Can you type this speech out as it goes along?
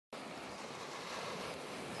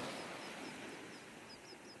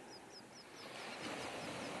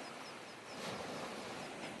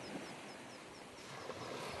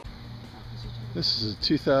This is a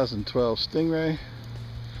 2012 Stingray.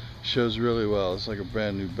 Shows really well. It's like a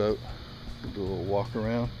brand new boat. We'll do a little walk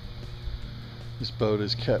around. This boat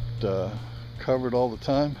is kept covered all the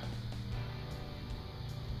time.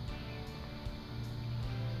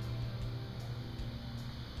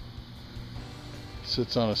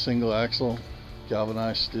 Sits on a single axle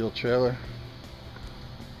galvanized steel trailer.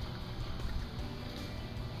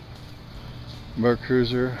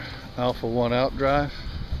 Cruiser Alpha 1 outdrive.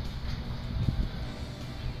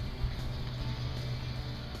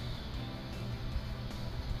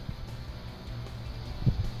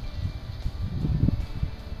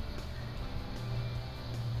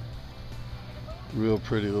 Real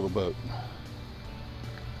pretty little boat.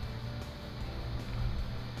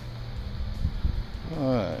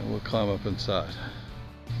 Alright, we'll climb up inside.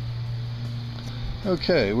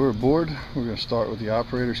 Okay, we're aboard. We're going to start with the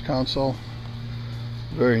operator's console.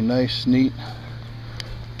 Very nice, neat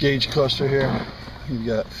gauge cluster here. You've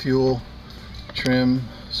got fuel, trim,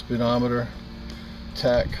 speedometer,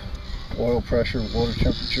 tack, oil pressure, water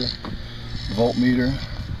temperature, voltmeter.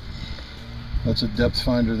 That's a depth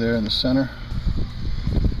finder there in the center.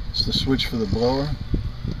 It's the switch for the blower.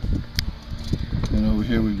 And over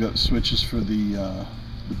here we've got switches for the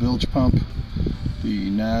bilge pump, the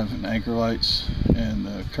nav and anchor lights, and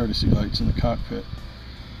the courtesy lights in the cockpit.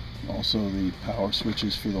 Also the power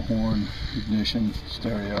switches for the horn, ignition,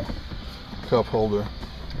 stereo, cup holder.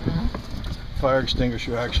 Fire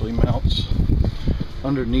extinguisher actually mounts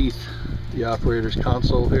underneath the operator's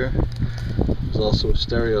console here. There's also a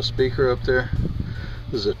stereo speaker up there.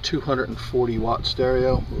 This is a 240 watt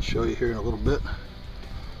stereo. We'll show you here in a little bit.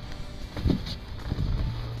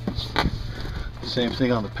 Same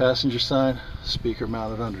thing on the passenger side. Speaker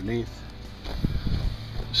mounted underneath.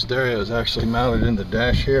 The stereo is actually mounted in the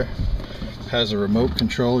dash here. It has a remote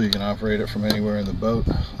control. You can operate it from anywhere in the boat.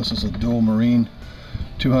 This is a dual marine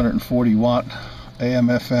 240 watt AM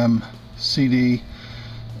FM CD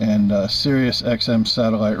and Sirius XM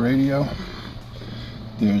satellite radio.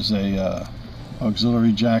 There's a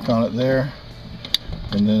auxiliary jack on it there,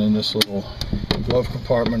 and then in this little glove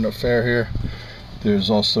compartment affair here there's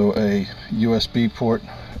also a USB port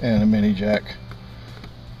and a mini jack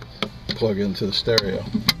plug into the stereo.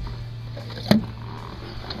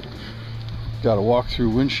 Got a walk-through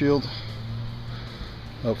windshield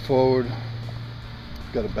up forward.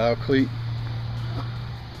 Got a bow cleat,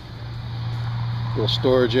 little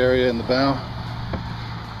storage area in the bow,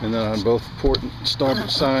 and then on both port and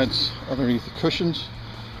starboard sides underneath the cushions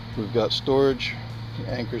we've got storage.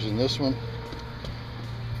 The anchors in this one,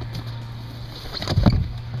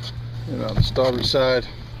 and on the starboard side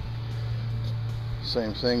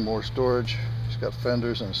same thing, more storage. It's got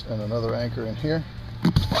fenders and another anchor in here.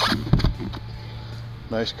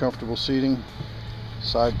 Nice comfortable seating,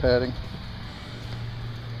 side padding,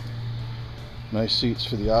 nice seats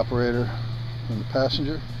for the operator and the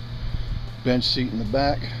passenger, bench seat in the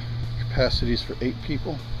back, capacities for 8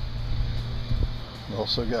 people. We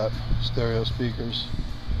also got stereo speakers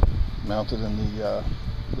mounted in the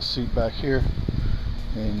seat back here,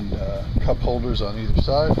 and cup holders on either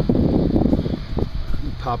side.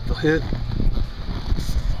 You pop the lid.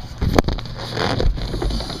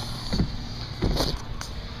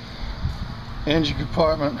 Engine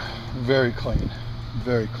compartment, very clean,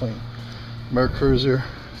 very clean. Cruiser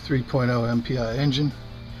 3.0 MPI engine.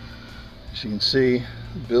 As you can see,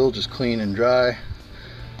 the bilge is clean and dry.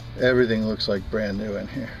 Everything looks like brand new in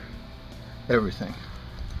here. Everything.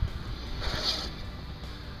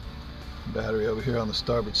 Battery over here on the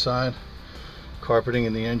starboard side. Carpeting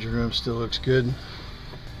in the engine room still looks good.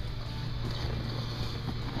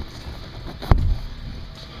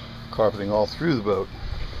 Carpeting all through the boat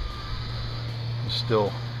is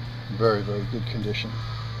still very, very good condition.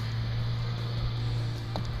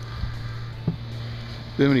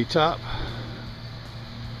 Bimini top.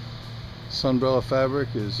 Sunbrella fabric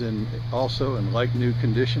is also in like new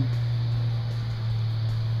condition.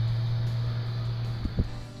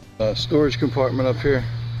 Storage compartment up here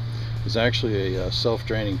is actually a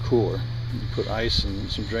self-draining cooler. You put ice and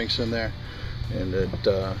some drinks in there, and it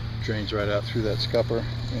drains right out through that scupper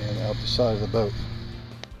and out the side of the boat.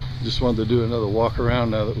 Just wanted to do another walk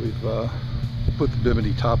around now that we've put the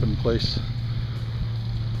Bimini top in place,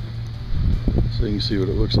 so you can see what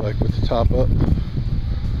it looks like with the top up,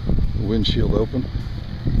 the windshield open.